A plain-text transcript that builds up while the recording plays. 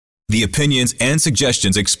The opinions and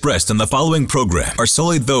suggestions expressed on the following program are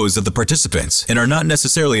solely those of the participants and are not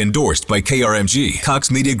necessarily endorsed by KRMG, Cox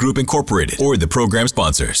Media Group Incorporated, or the program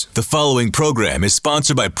sponsors. The following program is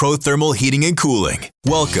sponsored by ProThermal Heating and Cooling.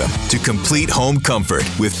 Welcome to Complete Home Comfort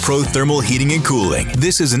with ProThermal Heating and Cooling.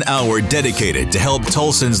 This is an hour dedicated to help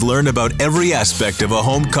Tulsans learn about every aspect of a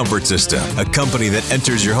home comfort system, a company that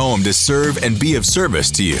enters your home to serve and be of service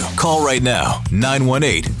to you. Call right now,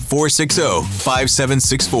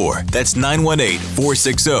 918-460-5764. That's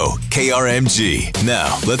 918-460-KRMG.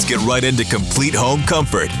 Now, let's get right into Complete Home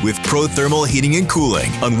Comfort with ProThermal Heating and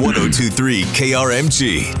Cooling on 102.3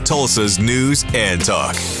 KRMG, Tulsa's News and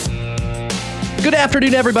Talk. Good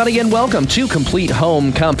afternoon, everybody, and welcome to Complete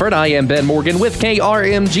Home Comfort. I am Ben Morgan with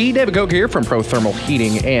KRMG. David Koch here from ProThermal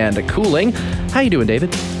Heating and Cooling. How you doing, David?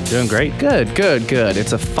 Doing great. Good.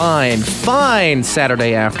 It's a fine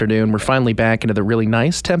Saturday afternoon. We're finally back into the really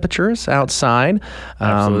nice temperatures outside.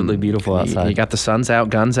 Absolutely beautiful outside. You got the sun's out,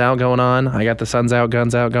 guns out going on. I got the sun's out,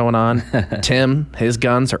 guns out going on. Tim, his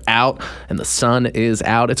guns are out, and the sun is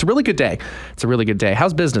out. It's a really good day.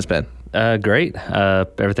 How's business been? Great.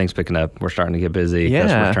 Everything's picking up. We're starting to get busy. Yeah.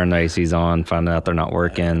 Customers turning the ACs on, finding out they're not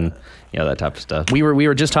working. That type of stuff. We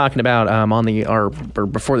were just talking about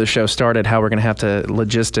before the show started how we're going to have to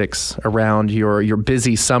logistics around your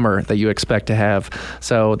busy summer that you expect to have.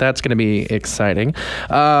 So that's going to be exciting.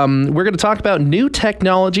 We're going to talk about new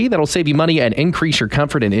technology that'll save you money and increase your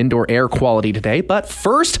comfort and indoor air quality today. But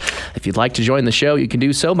first, if you'd like to join the show, you can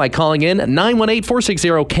do so by calling in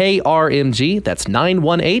 918-460-KRMG. That's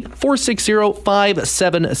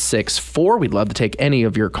 918-460-5764. We'd love to take any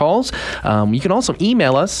of your calls. You can also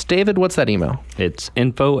email us. David, what's that email? It's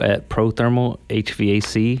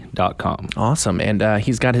info@prothermalhvac.com. Awesome. And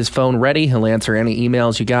he's got his phone ready. He'll answer any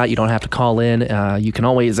emails you got. You don't have to call in. You can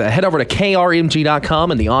always head over to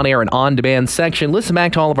krmg.com in the on-air and on-demand section. Listen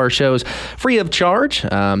back to all of our shows free of charge.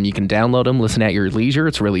 You can download them, listen at your leisure.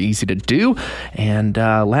 It's really easy to do. And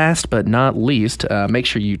last but not least, make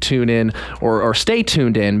sure you tune in or stay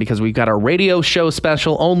tuned in because we've got our radio show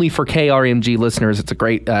special only for KRMG listeners. It's a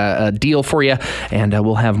great deal for you, and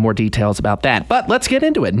we'll have more details about that. But let's get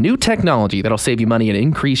into it. New technology that'll save you money and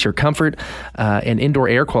increase your comfort and indoor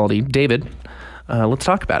air quality. David, let's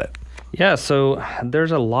talk about it. Yeah, so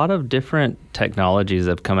there's a lot of different technologies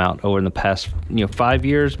that have come out over the past 5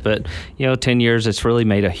 years, but 10 years. It's really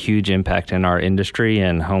made a huge impact in our industry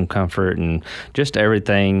and home comfort and just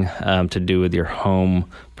everything to do with your home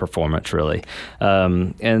performance, really.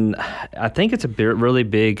 And I think it's a really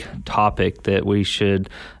big topic that we should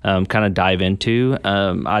kind of dive into.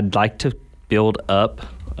 I'd like to build up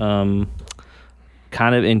kind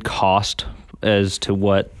of in cost as to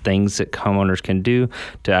what things that homeowners can do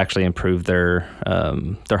to actually improve their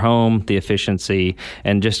home, the efficiency,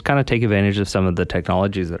 and just kind of take advantage of some of the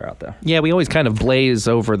technologies that are out there. Yeah, we always kind of blaze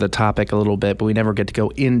over the topic a little bit, but we never get to go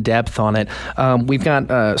in depth on it. We've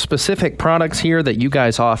got specific products here that you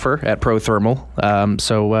guys offer at ProThermal,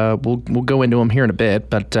 so we'll go into them here in a bit.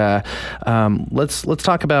 But let's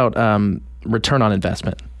talk about return on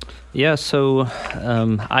investment. Yeah, so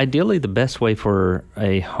ideally the best way for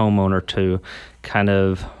a homeowner to kind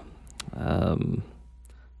of,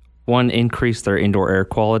 increase their indoor air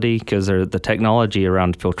quality, because the technology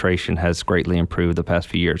around filtration has greatly improved the past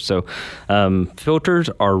few years. So filters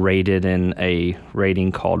are rated in a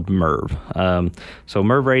rating called MERV. So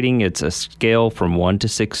MERV rating, it's a scale from 1 to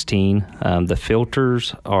 16. The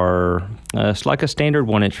filters are, it's like a standard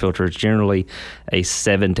 1-inch filter. It's generally a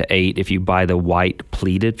 7 to 8 if you buy the white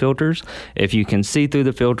pleated filters. If you can see through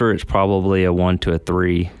the filter, it's probably a 1 to a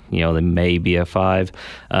 3. They may be a 5.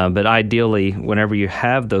 But ideally, whenever you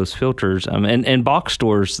have those filters, and box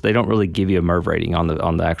stores, they don't really give you a MERV rating on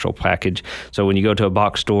the actual package. So when you go to a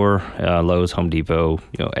box store, Lowe's, Home Depot,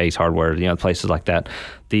 Ace Hardware, places like that,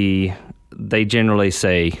 they generally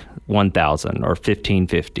say 1,000 or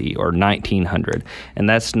 1,550 or 1,900, and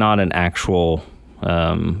that's not an actual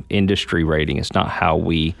industry rating. It's not how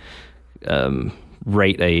we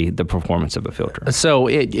rate the performance of a filter. So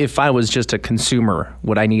if I was just a consumer,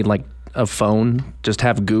 would I need like a phone? Just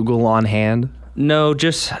have Google on hand? No,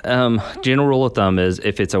 just general rule of thumb is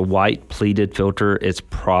if it's a white pleated filter, it's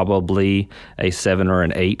probably a 7 or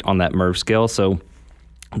an 8 on that MERV scale. So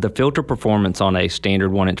the filter performance on a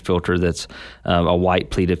standard 1-inch filter that's a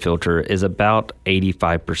white pleated filter is about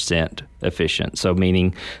 85% efficient. So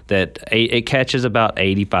meaning that it catches about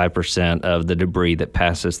 85% of the debris that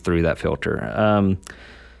passes through that filter.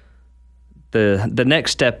 The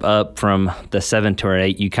next step up from the 7 to an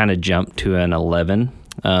 8, you kind of jump to an 11.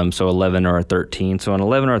 so 11 or a 13. So an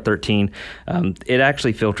 11 or a 13, it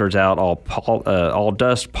actually filters out all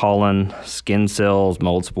dust, pollen, skin cells,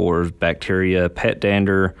 mold spores, bacteria, pet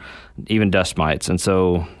dander, even dust mites. And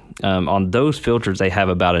so on those filters, they have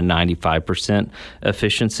about a 95%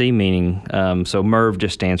 efficiency, meaning, so MERV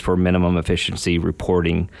just stands for minimum efficiency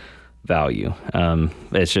reporting value.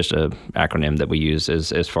 It's just an acronym that we use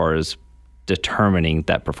as far as determining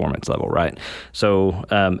that performance level, right? So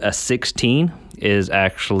a 16 is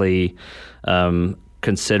actually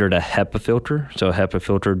considered a HEPA filter. So a HEPA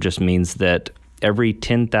filter just means that every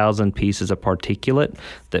 10,000 pieces of particulate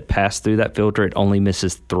that pass through that filter, it only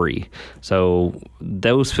misses 3. So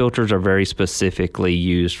those filters are very specifically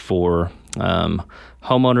used for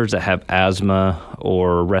homeowners that have asthma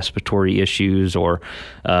or respiratory issues, or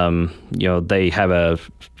they have a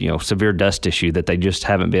severe dust issue that they just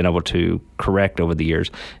haven't been able to correct over the years.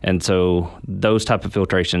 And so those type of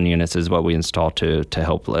filtration units is what we install to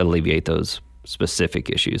help alleviate those specific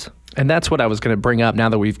issues. And that's what I was going to bring up now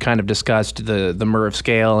that we've kind of discussed the MERV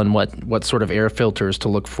scale and what sort of air filters to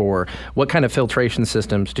look for. What kind of filtration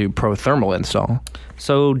systems do ProThermal install?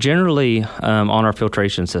 So generally on our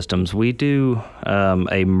filtration systems, we do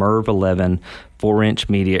a MERV 11 4-inch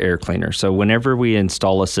media air cleaner. So whenever we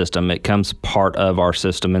install a system, it comes part of our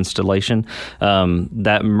system installation.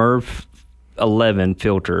 That MERV 11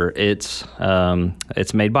 filter, it's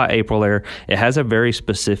made by Aprilaire. It has a very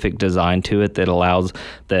specific design to it that allows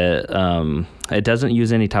that it doesn't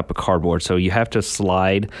use any type of cardboard. So you have to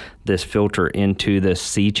slide this filter into the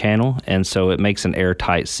C channel, and so it makes an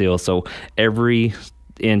airtight seal. So every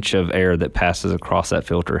inch of air that passes across that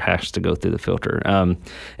filter has to go through the filter.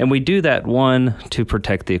 And we do that, 1, to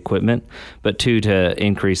protect the equipment, but 2, to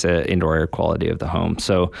increase the indoor air quality of the home.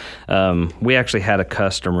 So we actually had a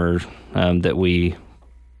customer that we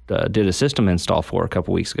did a system install for a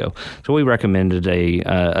couple weeks ago. So we recommended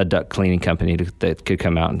a duct cleaning company that could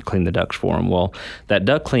come out and clean the ducts for them. Well, that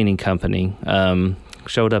duct cleaning company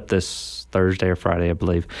showed up this Thursday or Friday, I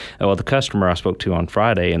believe. Well, the customer I spoke to on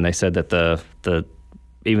Friday, and they said that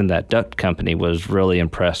even that duct company was really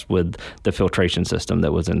impressed with the filtration system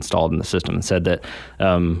that was installed in the system, and said that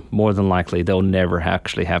more than likely they'll never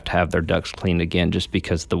actually have to have their ducts cleaned again just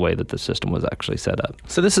because of the way that the system was actually set up.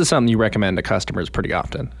 So this is something you recommend to customers pretty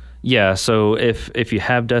often? Yeah, so if you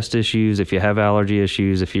have dust issues, if you have allergy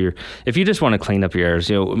issues, if you just want to clean up your air,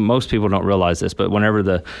 most people don't realize this, but whenever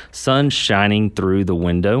the sun's shining through the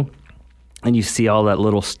window and you see all that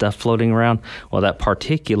little stuff floating around, well, that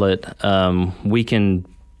particulate, we can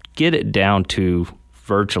get it down to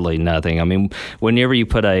virtually nothing. I mean, whenever you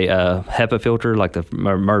put a HEPA filter, like the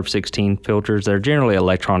MERV 16 filters, they're generally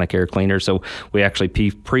electronic air cleaners. So we actually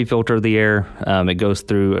pre-filter the air. It goes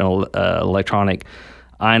through an electronic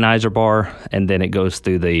ionizer bar, and then it goes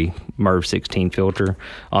through the MERV 16 filter.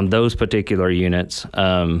 On those particular units,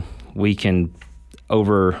 we can,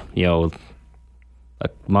 over a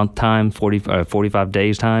month time, 45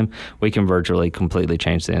 days time, we can virtually completely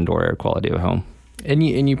change the indoor air quality of a home.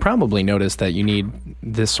 And you probably noticed that you need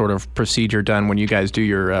this sort of procedure done when you guys do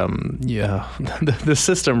your the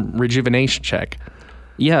system rejuvenation check.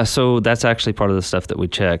 Yeah, so that's actually part of the stuff that we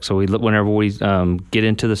check. So whenever we get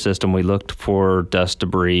into the system, we look for dust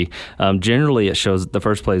debris. Generally, the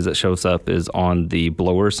first place that shows up is on the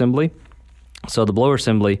blower assembly. So the blower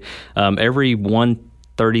assembly, every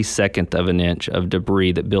 1/32 of an inch of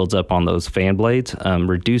debris that builds up on those fan blades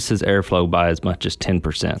reduces airflow by as much as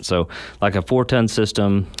 10%. So like a 4-ton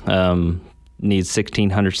system needs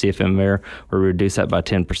 1,600 CFM of air. We reduce that by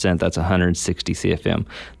 10%. That's 160 CFM.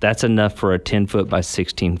 That's enough for a 10-foot by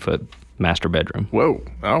 16-foot master bedroom. Whoa.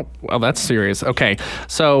 Oh, well, that's serious. Okay.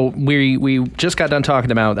 So we just got done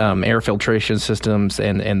talking about air filtration systems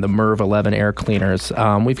and the MERV 11 air cleaners.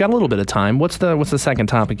 We've got a little bit of time. What's the second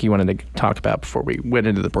topic you wanted to talk about before we went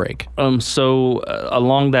into the break? So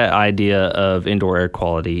along that idea of indoor air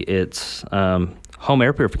quality, it's home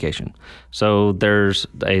air purification. So there's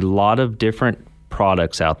a lot of different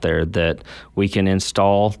products out there that we can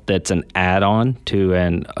install that's an add-on to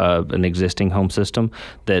an existing home system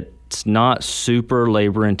that's not super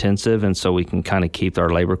labor intensive, and so we can kind of keep our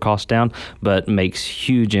labor costs down, but makes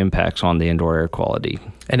huge impacts on the indoor air quality.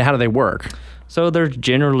 And how do they work? So there's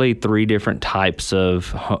generally 3 different types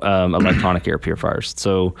of electronic air purifiers.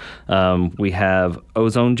 So we have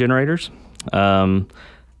ozone generators,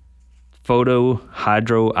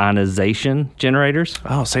 photohydroionization generators.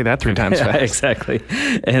 Oh, say that 3 times fast. Exactly.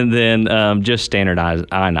 And then just standard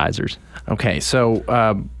ionizers. Okay, so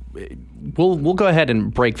we'll go ahead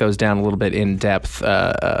and break those down a little bit in depth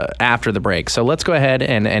after the break. So let's go ahead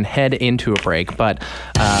and head into a break. But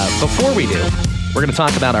before we do, we're going to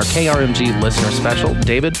talk about our KRMG listener special.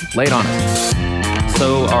 David, lay it on us.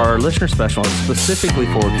 So our listener special is specifically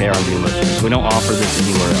for KRMG listeners. We don't offer this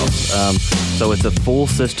anywhere else. So it's a full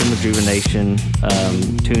system rejuvenation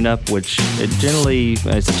tune-up, which it's a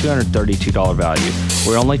 $232 value.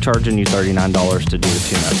 We're only charging you $39 to do the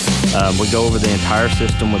tune-up. We go over the entire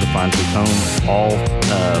system with a fine-tooth comb. All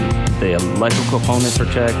the electrical components are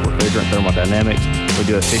checked, refrigerant thermodynamics. We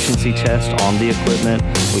do efficiency tests on the equipment.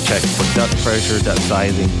 We check for duct pressure, duct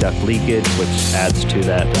sizing, duct leakage, which adds to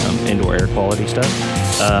that indoor air quality stuff.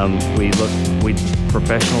 We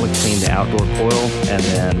professionally clean the outdoor coil, and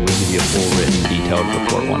then we give you a full written detailed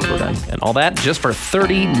report once we're done. And all that just for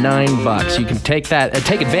 $39. You can take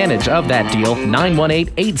advantage of that deal.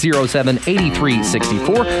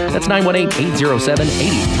 918-807-8364. That's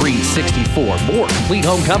 918-807-8364. More complete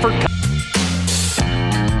home comfort.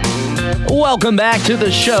 Welcome back to the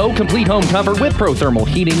show, Complete Home Comfort with ProThermal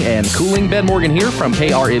Heating and Cooling. Ben Morgan here from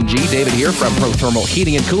KRMG. David here from ProThermal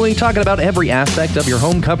Heating and Cooling, talking about every aspect of your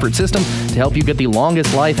home comfort system to help you get the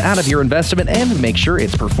longest life out of your investment and make sure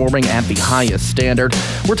it's performing at the highest standard.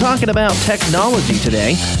 We're talking about technology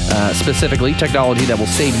today, specifically technology that will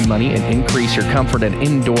save you money and increase your comfort and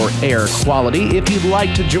indoor air quality. If you'd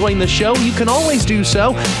like to join the show, you can always do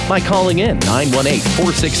so by calling in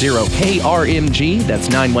 918-460-KRMG. That's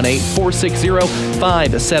 918-460-5764.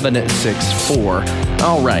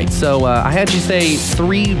 All right, so I had you say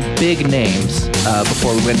three big names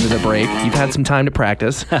before we went into the break. You've had some time to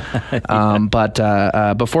practice.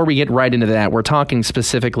 But before we get right into that, we're talking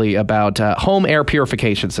specifically about home air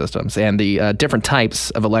purification systems and the different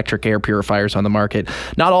types of electric air purifiers on the market.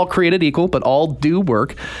 Not all created equal, but all do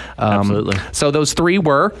work. Absolutely. So those three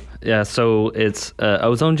were? Yeah, so it's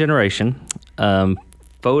ozone generation,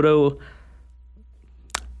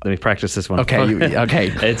 let me practice this one. Okay. Okay.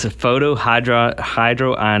 It's a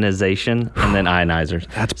hydroionization and then ionizers.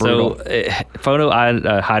 That's brutal. So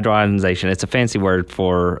hydroionization, it's a fancy word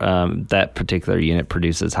for that particular unit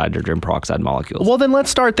produces hydrogen peroxide molecules. Well, then let's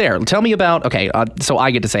start there. Tell me about, so I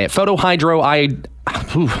get to say it.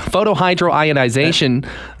 Photohydroionization.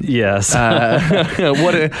 Yes.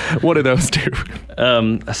 What do those do?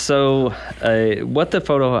 What the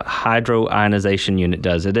photohydroionization unit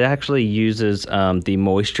does, it actually uses the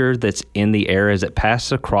moisture that's in the air as it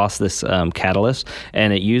passes across this catalyst,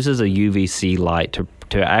 and it uses a UVC light to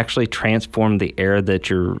actually transform the air that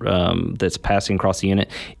that's passing across the unit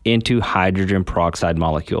into hydrogen peroxide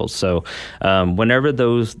molecules. So whenever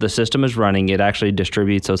the system is running, it actually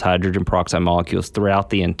distributes those hydrogen peroxide molecules throughout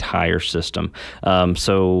the entire system.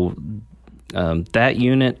 That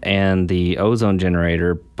unit and the ozone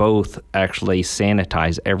generator both actually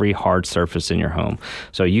sanitize every hard surface in your home.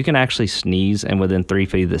 So you can actually sneeze, and within 3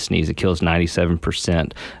 feet of the sneeze, it kills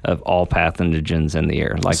 97% of all pathogens in the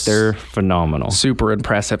air. Like, they're phenomenal. Super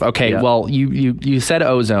impressive. Okay, yeah. Well, you said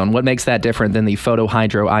ozone. What makes that different than the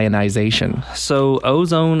photohydroionization? So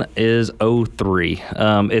ozone is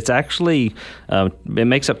O3. It's actually, it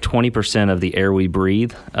makes up 20% of the air we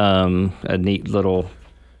breathe. A neat little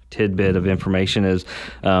tidbit of information is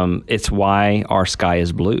it's why our sky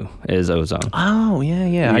is blue, is ozone. Oh,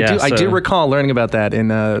 yeah. I do recall learning about that in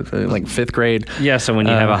like 5th grade. Yeah, so when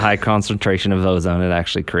you have a high concentration of ozone, it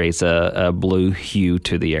actually creates a blue hue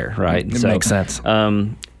to the air, right? It makes sense.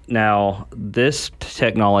 Now, this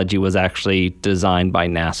technology was actually designed by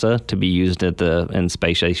NASA to be used in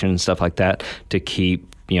space station and stuff like that to keep,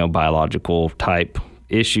 biological type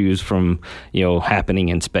issues from happening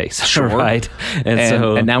in space. Sure. Right?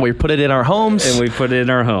 And now we put it in our homes. And we put it in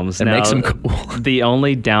our homes. It makes them cool. The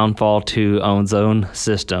only downfall to ozone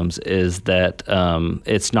systems is that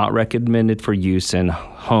it's not recommended for use in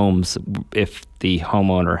homes if the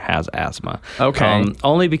homeowner has asthma. Okay.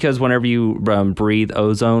 Only because whenever you breathe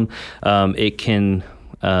ozone,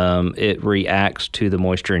 it reacts to the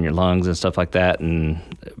moisture in your lungs and stuff like that. And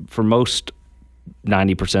for most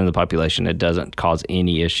 90% of the population, it doesn't cause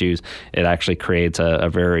any issues. It actually creates a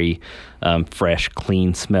very fresh,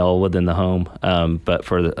 clean smell within the home. But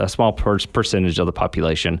for a small percentage of the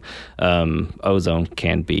population, ozone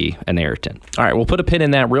can be an irritant. All right, we'll put a pin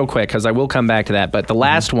in that real quick because I will come back to that. But the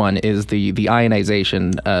last one is the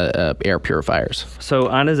ionization air purifiers.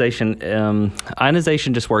 So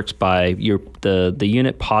ionization just works by the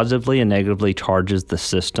unit positively and negatively charges the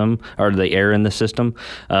system or the air in the system,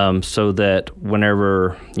 so that whenever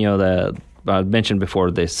I mentioned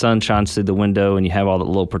before, the sun shines through the window and you have all the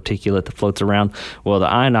little particulate that floats around. Well, the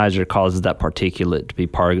ionizer causes that particulate to be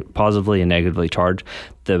positively and negatively charged.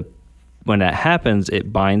 The when that happens,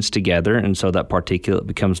 it binds together, and so that particulate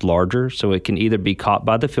becomes larger. So it can either be caught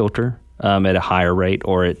by the filter at a higher rate,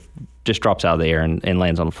 or it just drops out of the air and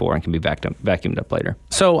lands on the floor and can be vacuumed up later.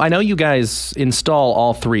 So I know you guys install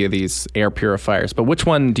all three of these air purifiers, but which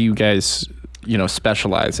one do you guys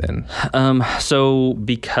specialize in? So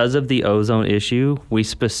because of the ozone issue, we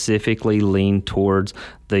specifically lean towards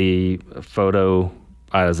the photo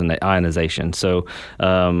ionization. So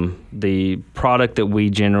the product that we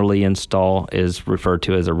generally install is referred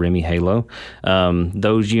to as a REMI Halo.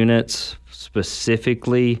 Those units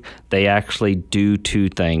specifically, they actually do two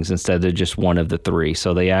things instead of just one of the three.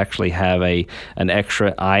 So they actually have an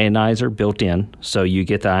extra ionizer built in. So you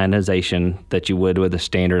get the ionization that you would with a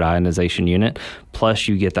standard ionization unit, plus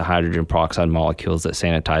you get the hydrogen peroxide molecules that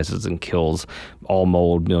sanitizes and kills all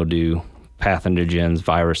mold, mildew, pathogens,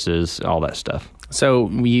 viruses, all that stuff. So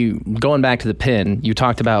going back to the pin, you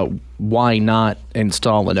talked about why not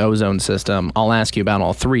install an ozone system. I'll ask you about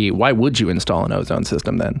all three. Why would you install an ozone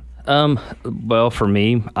system then? Well, for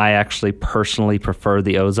me, I actually personally prefer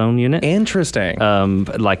the ozone unit. Interesting.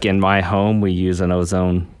 Like in my home, we use an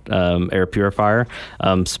ozone air purifier,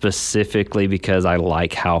 specifically because I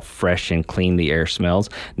like how fresh and clean the air smells.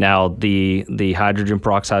 Now, the hydrogen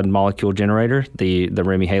peroxide molecule generator, the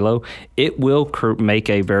REMI Halo, it will make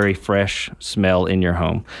a very fresh smell in your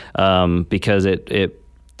home because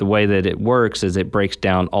the way that it works is it breaks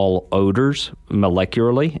down all odors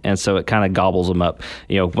molecularly, and so it kind of gobbles them up.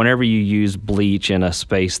 Whenever you use bleach in a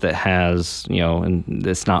space that has, and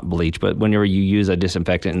it's not bleach, but whenever you use a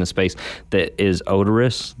disinfectant in a space that is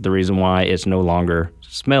odorous, the reason why it's no longer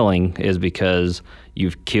smelling is because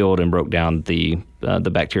you've killed and broke down the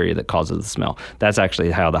bacteria that causes the smell. That's actually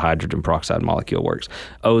how the hydrogen peroxide molecule works.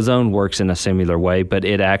 Ozone works in a similar way, but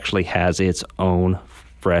it actually has its own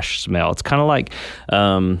fresh smell. It's kind of like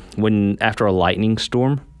when after a lightning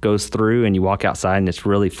storm goes through and you walk outside and it's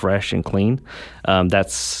really fresh and clean.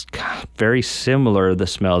 That's very similar, the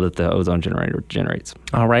smell that the ozone generator generates.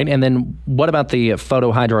 All right. And then what about the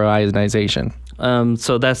photohydroionization?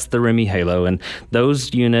 So that's the REMI Halo, and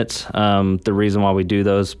those units, the reason why we do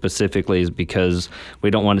those specifically is because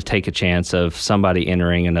we don't want to take a chance of somebody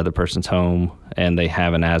entering another person's home and they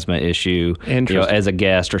have an asthma issue, as a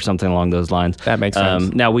guest or something along those lines. That makes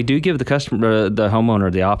sense. Now we do give the customer, the homeowner,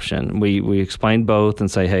 the option. We explain both and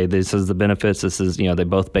say, hey, this is the benefits. This is, they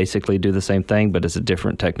both basically do the same thing, but it's a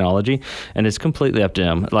different technology, and it's completely up to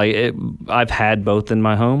them. I've had both in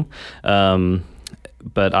my home.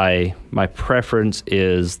 But my preference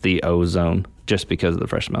is the ozone just because of the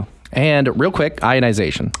fresh smell. And real quick,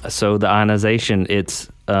 ionization. So the ionization, it's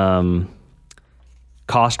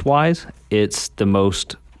cost-wise, it's the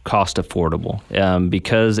most cost affordable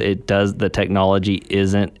because the technology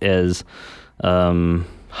isn't as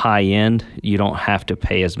high end. You don't have to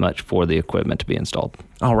pay as much for the equipment to be installed.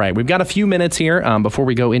 All right, we've got a few minutes here before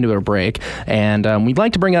we go into a break, and we'd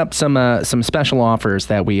like to bring up some special offers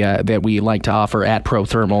that we like to offer at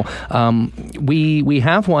ProThermal. We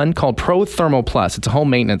have one called ProThermal Plus. It's a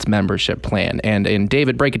home maintenance membership plan, and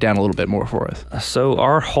David, break it down a little bit more for us. So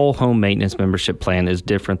our whole home maintenance membership plan is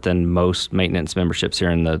different than most maintenance memberships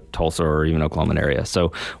here in the Tulsa or even Oklahoma area.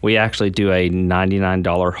 So we actually do a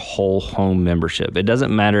 $99 whole home membership. It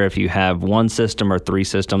doesn't matter if you have one system or three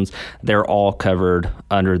systems; they're all covered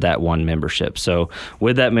under that one membership. So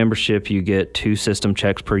with that membership, you get 2 system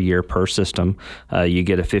checks per year per system. You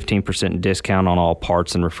get a 15% discount on all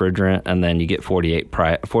parts and refrigerant, and then you get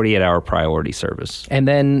 48-hour priority service. And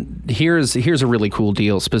then here's a really cool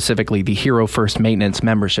deal, specifically the Hero First Maintenance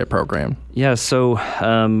membership program. Yeah, so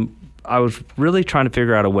I was really trying to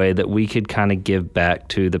figure out a way that we could kind of give back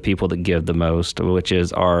to the people that give the most, which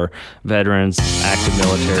is our veterans, active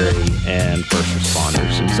military, and first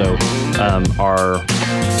responders. And so our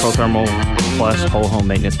ProThermal Plus whole home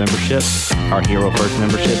maintenance membership, our Hero First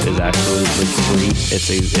membership, is absolutely free.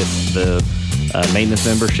 It's the maintenance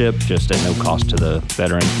membership, just at no cost to the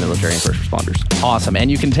veterans, military, and first responders. Awesome. And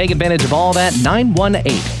you can take advantage of all that.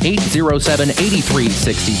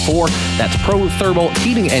 918-807-8364. That's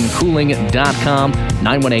ProThermalHeatingandCooling.com.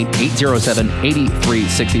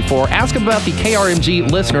 918-807-8364. Ask them about the KRMG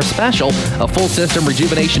listener special, a full system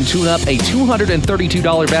rejuvenation tune-up, a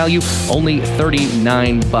 $232 value, only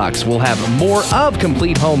 $39. We'll have more of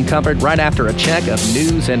Complete Home Comfort right after a check of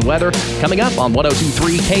news and weather coming up on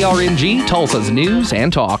 102.3 KRMG, Tulsa's News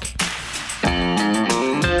and Talk.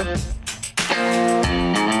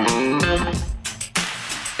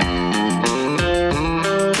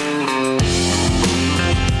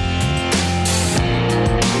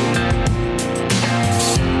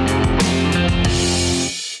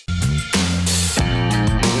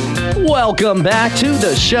 Welcome back to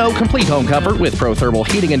the show, Complete Home Comfort with ProThermal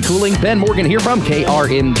Heating and Cooling. Ben Morgan here from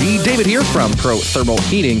KRMG. David here from ProThermal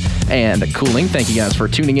Heating and Cooling. Thank you guys for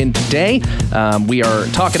tuning in today. We are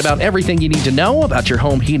talking about everything you need to know about your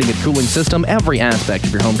home heating and cooling system, every aspect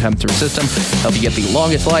of your home comfort system, help you get the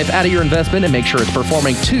longest life out of your investment and make sure it's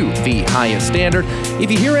performing to the highest standard.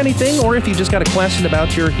 If you hear anything or if you just got a question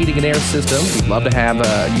about your heating and air system, we'd love to have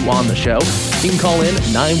you on the show. You can call in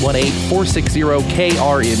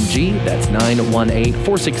 918-460-KRMG. That's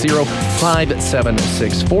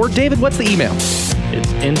 918-460-5764. David, what's the email? It's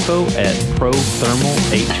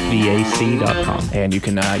info@prothermalhvac.com. And you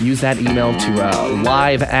can use that email to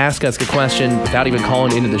live ask us a question without even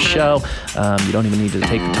calling into the show. You don't even need to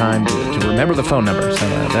take the time to remember the phone number. So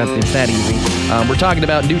it's that easy. We're talking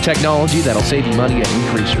about new technology that'll save you money and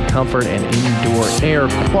increase your comfort and indoor air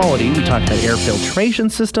quality. We talked about air filtration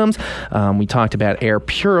systems. We talked about air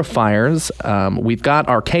purifiers. We've got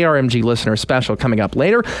our KRMG listener special coming up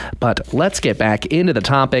later, but let's get back into the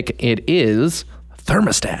topic. It is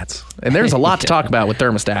thermostats. And there's a lot to talk about with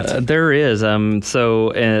thermostats. There is.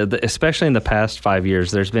 Especially in the past 5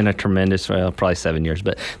 years, there's been a tremendous, probably 7 years,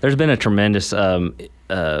 but there's been a tremendous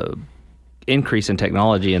increase in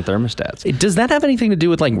technology in thermostats. Does that have anything to do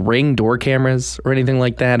with like Ring door cameras or anything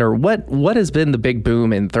like that? Or what has been the big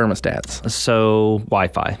boom in thermostats? So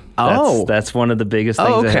Wi-Fi. That's one of the biggest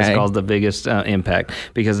things that has caused the biggest impact,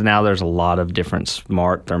 because now there's a lot of different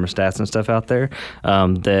smart thermostats and stuff out there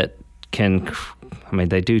that can,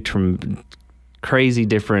 they do crazy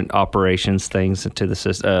different operations things to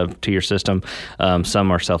your system.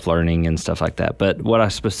 Some are self-learning and stuff like that. But what I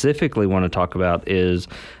specifically want to talk about is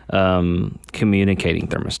communicating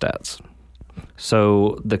thermostats.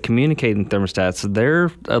 So the communicating thermostats,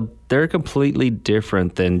 they're completely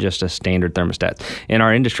different than just a standard thermostat. In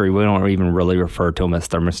our industry, we don't even really refer to them as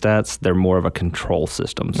thermostats. They're more of a control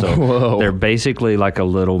system. So they're basically like a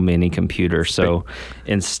little mini computer. So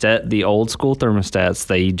instead, the old school thermostats,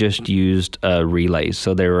 they just used relays.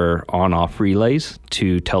 So they were on-off relays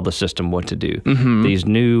to tell the system what to do. Mm-hmm. These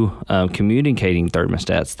new communicating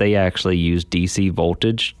thermostats, they actually use DC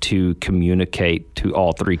voltage to communicate to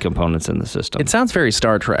all three components in the system. It sounds very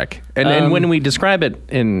Star Trek. And when we describe it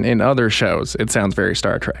in other shows, it sounds very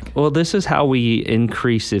Star Trek. Well, this is how we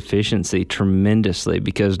increase efficiency tremendously,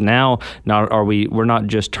 because now we're not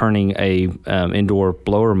just turning a indoor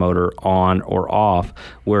blower motor on or off.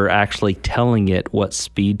 We're actually telling it what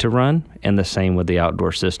speed to run, and the same with the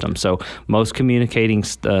outdoor system. So most communicating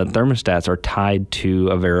thermostats are tied to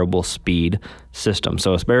a variable speed system.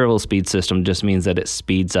 So a variable speed system just means that it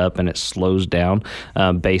speeds up and it slows down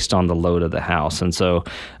based on the load of the house. And so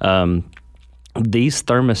these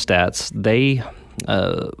thermostats,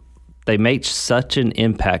 they make such an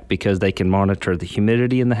impact because they can monitor the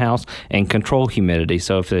humidity in the house and control humidity.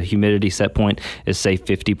 So if the humidity set point is, say,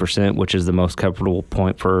 50%, which is the most comfortable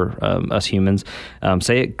point for us humans,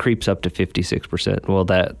 say it creeps up to 56%. Well,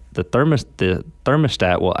 the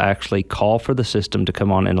thermostat will actually call for the system to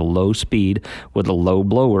come on in a low speed with a low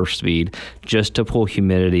blower speed just to pull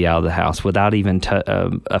humidity out of the house without even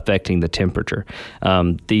affecting the temperature.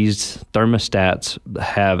 These thermostats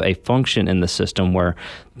have a function in the system where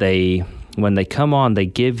when they come on, they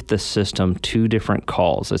give the system two different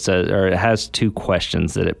calls. It has two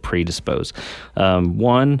questions that it predisposes.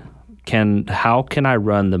 One, how can I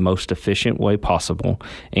run the most efficient way possible,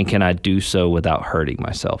 and can I do so without hurting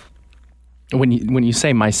myself? When you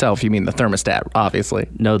say myself, you mean the thermostat, obviously.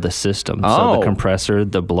 No, the system. So the compressor,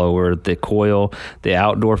 the blower, the coil, the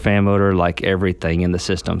outdoor fan motor, like everything in the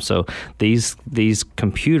system. So these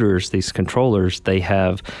computers, these controllers, they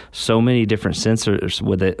have so many different sensors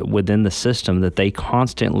within the system that they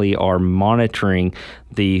constantly are monitoring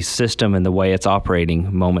the system and the way it's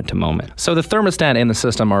operating moment to moment. So the thermostat and the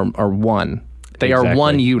system are one. They are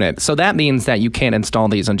one unit. So that means that you can't install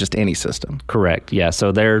these on just any system. Correct. Yeah.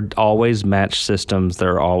 So they're always matched systems.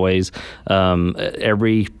 They're always,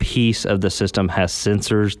 every piece of the system has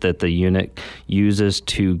sensors that the unit uses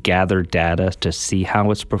to gather data to see how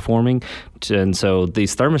it's performing. And so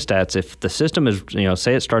these thermostats, if the system is,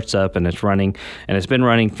 say it starts up and it's running, and it's been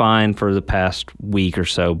running fine for the past week or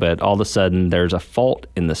so, but all of a sudden there's a fault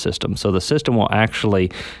in the system. So the system will actually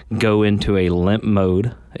go into a limp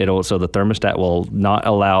mode. So the thermostat will not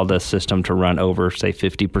allow the system to run over, say,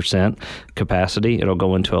 50% capacity. It'll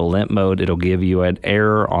go into a limp mode. It'll give you an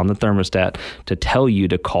error on the thermostat to tell you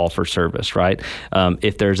to call for service, right?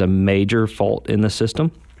 If there's a major fault in the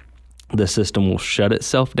system will shut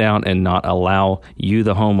itself down and not allow you,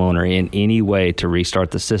 the homeowner, in any way to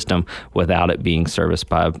restart the system without it being serviced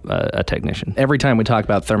by a technician. Every time we talk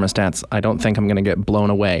about thermostats, I don't think I'm going to get blown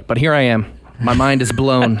away, but here I am. My mind is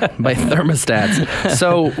blown by thermostats.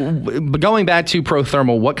 So going back to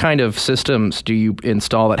ProThermal, what kind of systems do you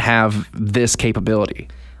install that have this capability?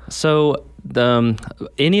 So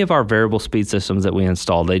any of our variable speed systems that we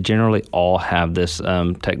install, they generally all have this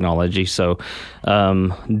technology. So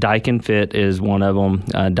Daikin Fit is one of them.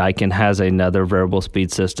 Daikin has another variable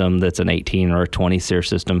speed system that's an 18 or a 20 SEER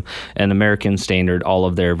system. And American Standard, all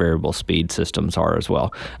of their variable speed systems are as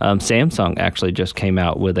well. Samsung actually just came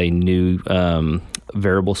out with a new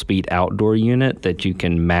variable speed outdoor unit that you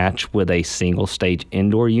can match with a single stage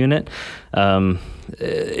indoor unit.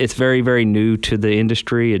 It's very, very new to the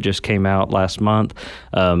industry. It just came out last month.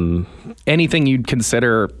 Anything you'd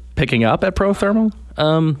consider picking up at ProThermal?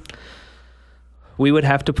 We would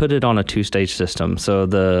have to put it on a 2-stage system. So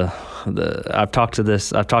I've talked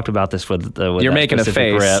about this with you're making a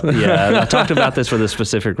face. Rep. Yeah, I've talked about this with a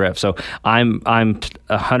specific rep. So I'm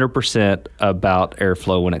 100% about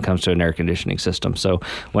airflow when it comes to an air conditioning system. So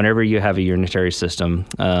whenever you have a unitary system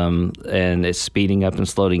and it's speeding up and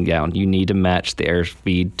slowing down, you need to match the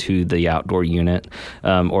airspeed to the outdoor unit,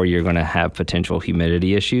 or you're going to have potential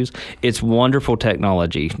humidity issues. It's wonderful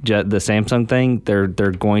technology. The Samsung thing, they're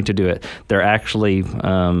going to do it. They're actually,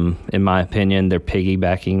 in my opinion, they're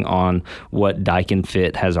piggybacking on what Daikin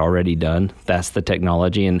Fit has already done. That's the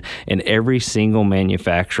technology, and every single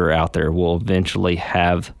manufacturer out there will eventually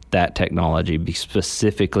have that technology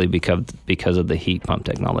specifically because of the heat pump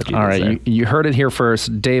technology. All right, you heard it here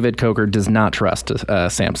first. David Coker does not trust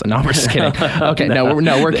Samsung. No, we're just kidding. Okay, no,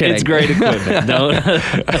 we're kidding. It's great equipment.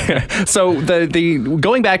 So the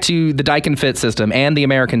going back to the Daikin Fit system and the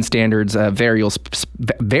American Standards American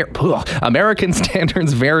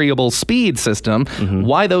Standards variable speed system. Mm-hmm.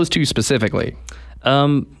 Why those two specifically?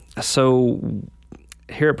 So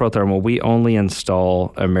here at ProThermal, we only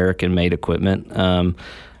install American-made equipment.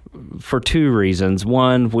 For two reasons.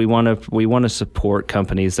 One, we want to support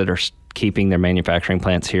companies that are keeping their manufacturing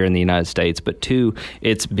plants here in the United States. But two,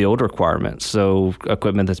 it's build requirements. So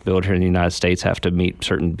equipment that's built here in the United States have to meet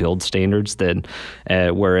certain build standards.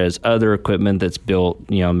 Whereas other equipment that's built,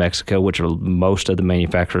 in Mexico, which most of the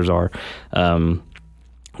manufacturers are,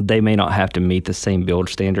 they may not have to meet the same build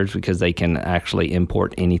standards because they can actually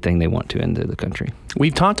import anything they want to into the country.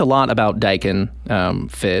 We've talked a lot about Daikin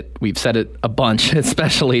Fit. We've said it a bunch,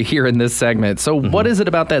 especially here in this segment. So what is it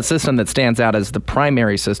about that system that stands out as the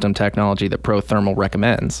primary system technology that ProThermal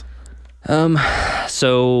recommends?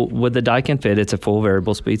 So with the Daikin Fit, it's a full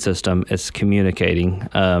variable speed system. It's communicating.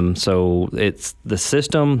 So it's the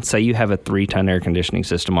system, say you have a 3-ton air conditioning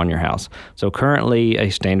system on your house. So currently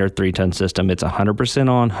a standard 3-ton system, it's 100%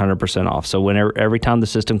 on, 100% off. So every time the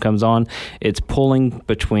system comes on, it's pulling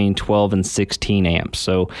between 12 and 16 amps.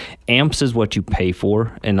 So amps is what you pay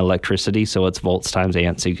for in electricity. So it's volts times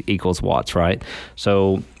amps equals watts, right?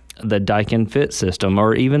 So the Daikin Fit system,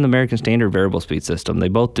 or even the American Standard variable speed system, they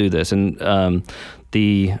both do this. And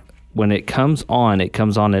when it comes on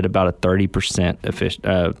at about a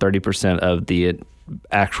 30% of the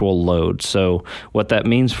actual load. So what that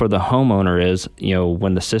means for the homeowner is,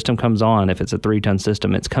 when the system comes on, if it's a 3-ton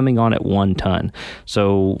system, it's coming on at 1 ton.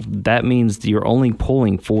 So that means you're only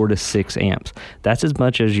pulling 4 to 6 amps. That's as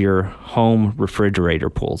much as your home refrigerator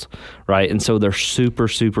pulls, right? And so they're super,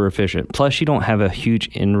 super efficient. Plus, you don't have a huge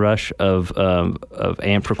inrush of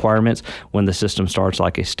amp requirements when the system starts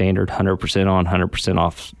like a standard 100% on, 100%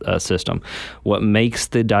 off system. What makes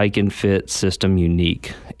the Daikin Fit system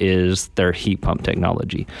unique is their heat pump technology.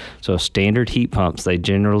 So standard heat pumps, they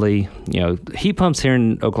generally, heat pumps here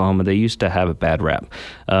in Oklahoma, they used to have a bad rap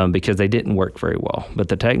because they didn't work very well. But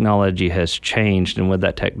the technology has changed, and with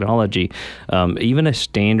that technology, even a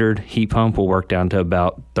standard heat pump will work down to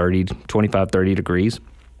about 25, 30 degrees.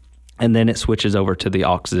 And then it switches over to the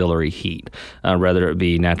auxiliary heat, whether it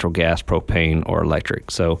be natural gas, propane, or electric.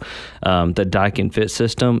 So the Daikin Fit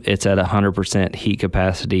system, it's at 100% heat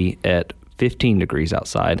capacity at 15 degrees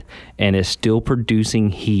outside, and is still producing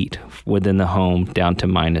heat within the home down to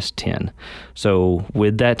minus 10. So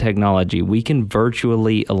with that technology, we can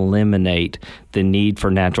virtually eliminate the need for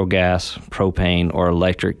natural gas, propane, or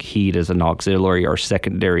electric heat as an auxiliary or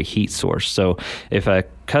secondary heat source. So if a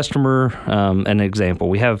customer, an example,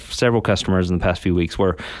 we have several customers in the past few weeks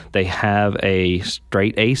where they have a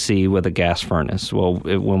straight AC with a gas furnace. Well,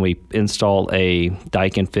 when we install a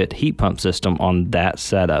Daikin Fit heat pump system on that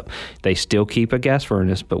setup, they still keep a gas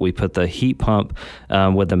furnace, but we put the heat pump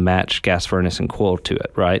with a matched gas furnace and coil to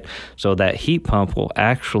it, right? So that heat pump will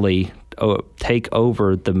actually take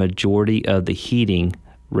over the majority of the heating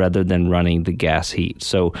rather than running the gas heat.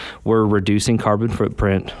 So we're reducing carbon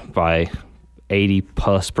footprint by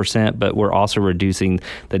 80+%, but we're also reducing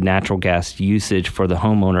the natural gas usage for the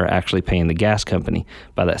homeowner actually paying the gas company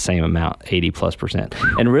by that same amount,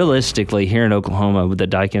 80+%. And realistically, here in Oklahoma with the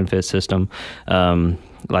Daikin Fit system,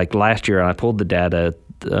 like last year, I pulled the data,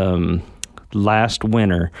 last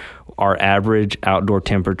winter, our average outdoor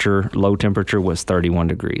temperature, low temperature, was 31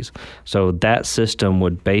 degrees. So that system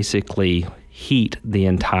would basically heat the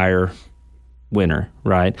entire winter,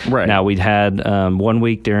 right? Right. Now, we'd had 1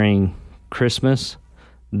 week during Christmas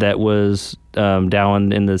that was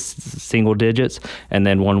down in the single digits, and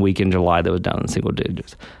then 1 week in July that was down in single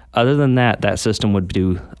digits. Other than that, that system would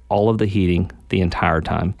do all of the heating the entire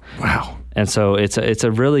time. Wow. And so it's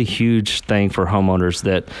a really huge thing for homeowners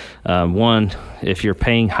that, one, if you're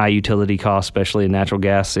paying high utility costs, especially in natural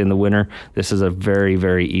gas in the winter, this is a very,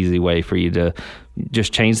 very easy way for you to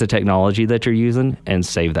just change the technology that you're using and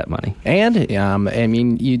save that money. And, I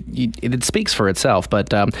mean, it speaks for itself,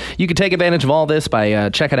 but you can take advantage of all this by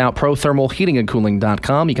checking out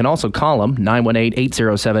ProThermalHeatingandCooling.com. You can also call them,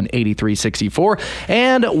 918-807-8364.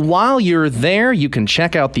 And while you're there, you can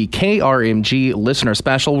check out the KRMG Listener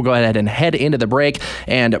Special. We'll go ahead and head into the break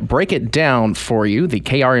and break it down for you. The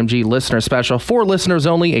KRMG Listener Special, for listeners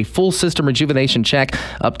only, a full system rejuvenation check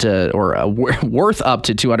up to, or worth up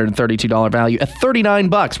to $232 value.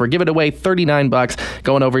 $39. We're giving away $39,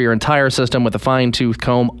 going over your entire system with a fine-tooth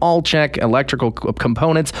comb, all check electrical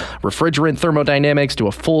components, refrigerant thermodynamics, do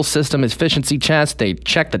a full system efficiency test. They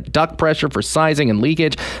check the duct pressure for sizing and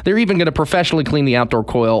leakage. They're even going to professionally clean the outdoor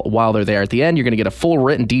coil while they're there. At the end, you're going to get a full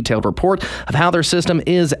written detailed report of how their system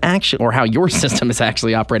is actually, or how your system is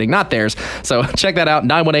actually operating, not theirs. So check that out,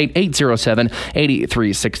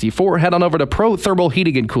 918-807-8364. Head on over to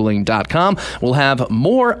ProThermalHeatingandCooling.com. We'll have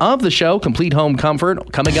more of the show, Complete Home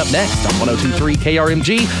Comfort, coming up next on 102.3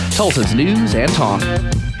 KRMG, Tulsa's News and Talk.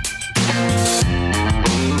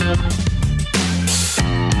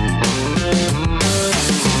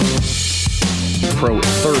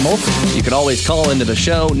 ProThermal. You can always call into the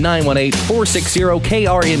show,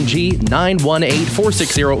 918-460-KRMG,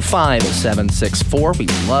 918-460-5764. We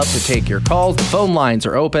love to take your calls. The phone lines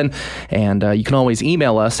are open, and you can always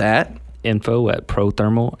email us at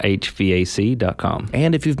info@prothermalhvac.com.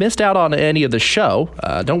 And if you've missed out on any of the show,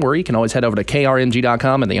 don't worry. You can always head over to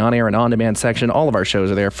krmg.com in the on-air and on-demand section. All of our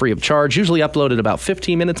shows are there free of charge, usually uploaded about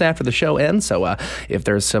 15 minutes after the show ends. So if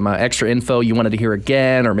there's some extra info you wanted to hear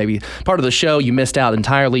again, or maybe part of the show you missed out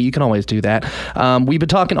entirely, you can always do that. We've been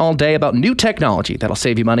talking all day about new technology that'll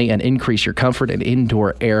save you money and increase your comfort and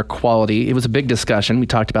indoor air quality. It was a big discussion. We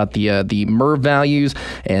talked about the MERV values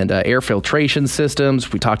and air filtration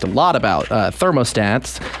systems. We talked a lot about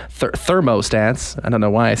thermostats. I don't know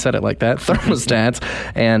why I said it like that. Thermostats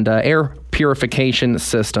and air purification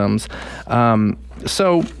systems.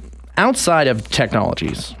 So outside of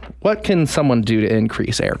technologies, what can someone do to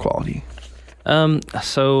increase air quality?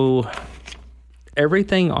 So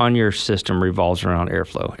everything on your system revolves around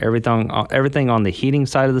airflow. Everything on the heating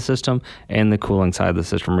side of the system and the cooling side of the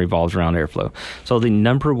system revolves around airflow. So the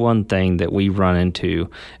number one thing that we run into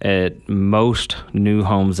at most new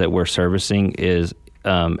homes that we're servicing is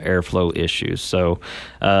airflow issues. So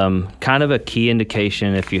kind of a key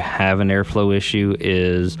indication if you have an airflow issue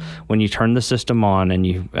is when you turn the system on and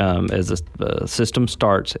you as the system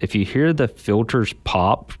starts, if you hear the filters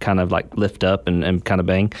pop, kind of like lift up and kind of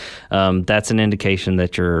bang, that's an indication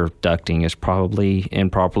that your ducting is probably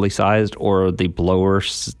improperly sized, or the blower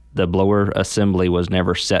assembly was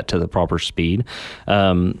never set to the proper speed.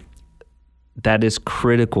 That is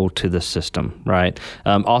critical to the system, right?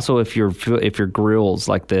 Also, if your grills,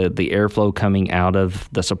 like the airflow coming out of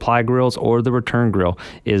the supply grills or the return grill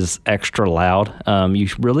is extra loud, you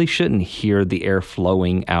really shouldn't hear the air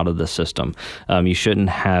flowing out of the system. You shouldn't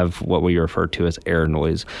have what we refer to as air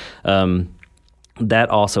noise. That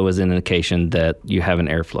also is an indication that you have an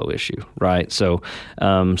airflow issue, right? So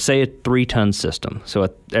say a 3-ton system. So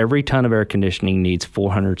every ton of air conditioning needs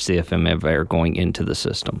 400 CFM of air going into the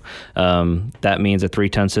system. That means a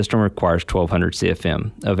 3-ton system requires 1,200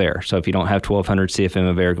 CFM of air. So if you don't have 1,200 CFM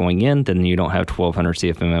of air going in, then you don't have 1,200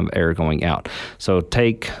 CFM of air going out. So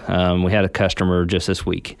we had a customer just this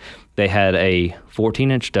week. They had a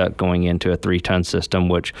 14-inch duct going into a 3-ton system,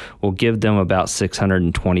 which will give them about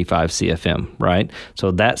 625 CFM, right? So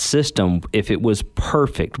that system, if it was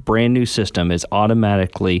perfect, brand new system, is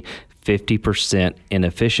automatically 50%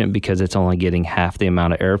 inefficient because it's only getting half the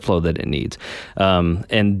amount of airflow that it needs.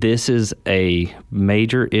 And this is a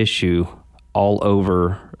major issue all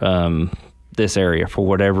over this area for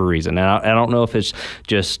whatever reason. And I don't know if it's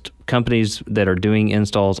just companies that are doing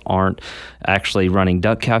installs aren't actually running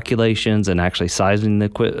duct calculations and actually sizing the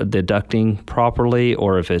ducting properly,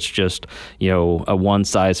 or if it's just, a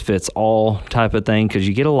one-size-fits-all type of thing, because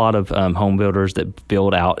you get a lot of home builders that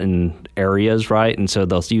build out in areas, right? And so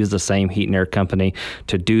they'll use the same heat and air company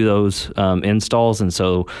to do those installs, and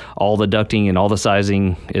so all the ducting and all the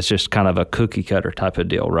sizing is just kind of a cookie cutter type of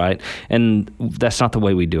deal, right? And that's not the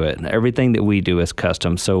way we do it. Everything that we do is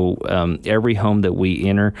custom. So every home that we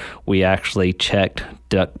enter, we actually checked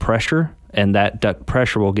duct pressure, and that duct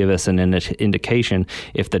pressure will give us an indication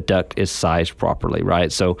if the duct is sized properly,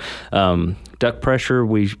 right? So duct pressure,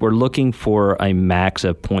 we're looking for a max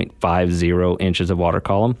of 0.50 inches of water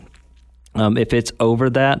column. If it's over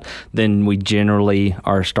that, then we generally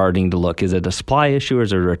are starting to look, is it a supply issue or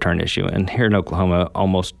is it a return issue? And here in Oklahoma,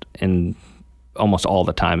 almost all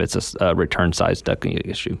the time, it's a return size ducting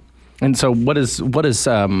issue. And so what does the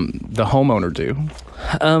homeowner do?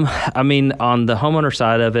 On the homeowner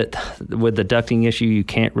side of it, with the ducting issue, you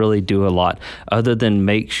can't really do a lot other than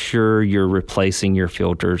make sure you're replacing your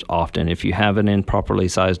filters often. If you have an improperly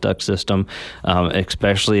sized duct system,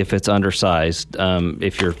 especially if it's undersized,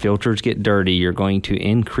 if your filters get dirty, you're going to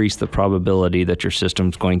increase the probability that your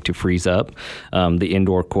system's going to freeze up. The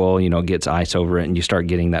indoor coil, gets ice over it, and you start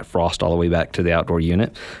getting that frost all the way back to the outdoor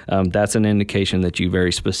unit. That's an indication that you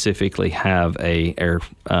very specifically have a air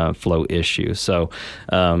flow issue. So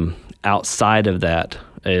outside of that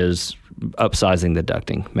is upsizing the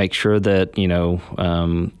ducting. Make sure that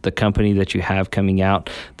the company that you have coming out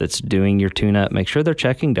that's doing your tune-up, make sure they're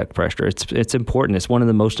checking duct pressure. It's important. It's one of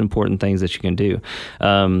the most important things that you can do.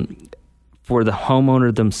 For the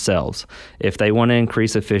homeowner themselves, if they want to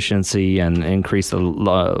increase efficiency and increase the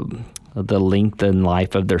length and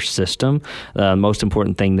life of their system, the most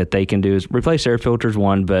important thing that they can do is replace air filters,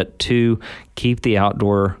 one, but two, keep the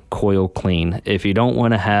outdoor coil clean. If you don't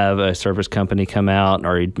want to have a service company come out,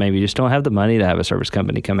 or maybe you just don't have the money to have a service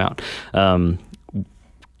company come out,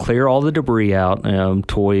 clear all the debris out,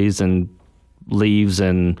 toys and leaves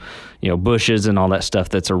and bushes and all that stuff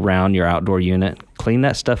that's around your outdoor unit. Clean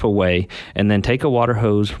that stuff away, and then take a water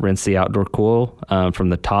hose, rinse the outdoor coil from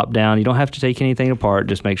the top down. You don't have to take anything apart.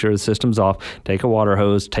 Just make sure the system's off. Take a water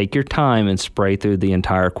hose, take your time, and spray through the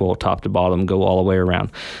entire coil top to bottom. Go all the way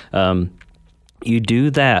around. You do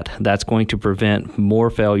that, that's going to prevent more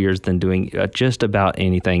failures than doing just about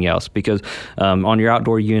anything else, because on your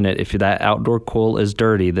outdoor unit, if that outdoor coil is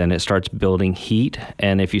dirty, then it starts building heat,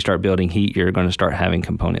 and if you start building heat, you're going to start having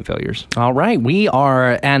component failures. All right, we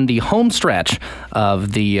are in the home stretch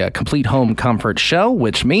of the Complete Home Comfort Show,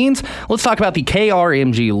 which means let's talk about the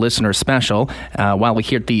KRMG Listener Special. While we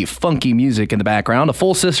hear the funky music in the background, a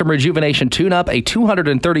full system rejuvenation tune-up, a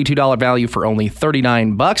 $232 value for only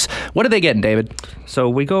 $39. What are they getting, David? So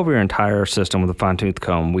we go over your entire system with a fine-tooth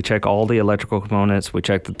comb. We check all the electrical components. We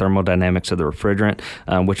check the thermodynamics of the refrigerant,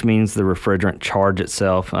 which means the refrigerant charge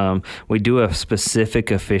itself. We do a specific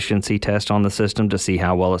efficiency test on the system to see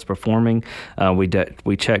how well it's performing. We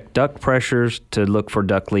check duct pressures to look for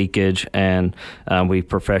duct leakage, and we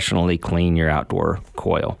professionally clean your outdoor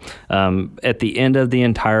coil. At the end of the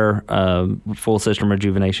entire full system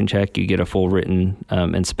rejuvenation check, you get a full written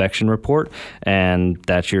inspection report, and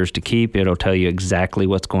that's yours to keep. It'll tell you exactly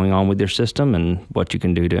what's going on with your system and what you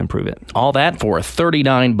can do to improve it. All that for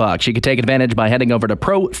 $39. You can take advantage by heading over to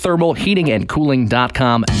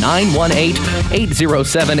ProThermalHeatingandCooling.com,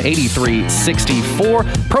 918-807-8364.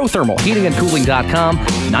 ProThermalHeatingandCooling.com,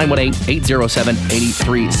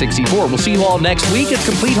 918-807-8364. We'll see you all next week at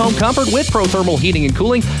Complete Home Comfort with ProThermal Heating and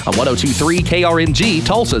Cooling on 102.3 KRMG,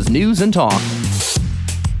 Tulsa's News and Talk.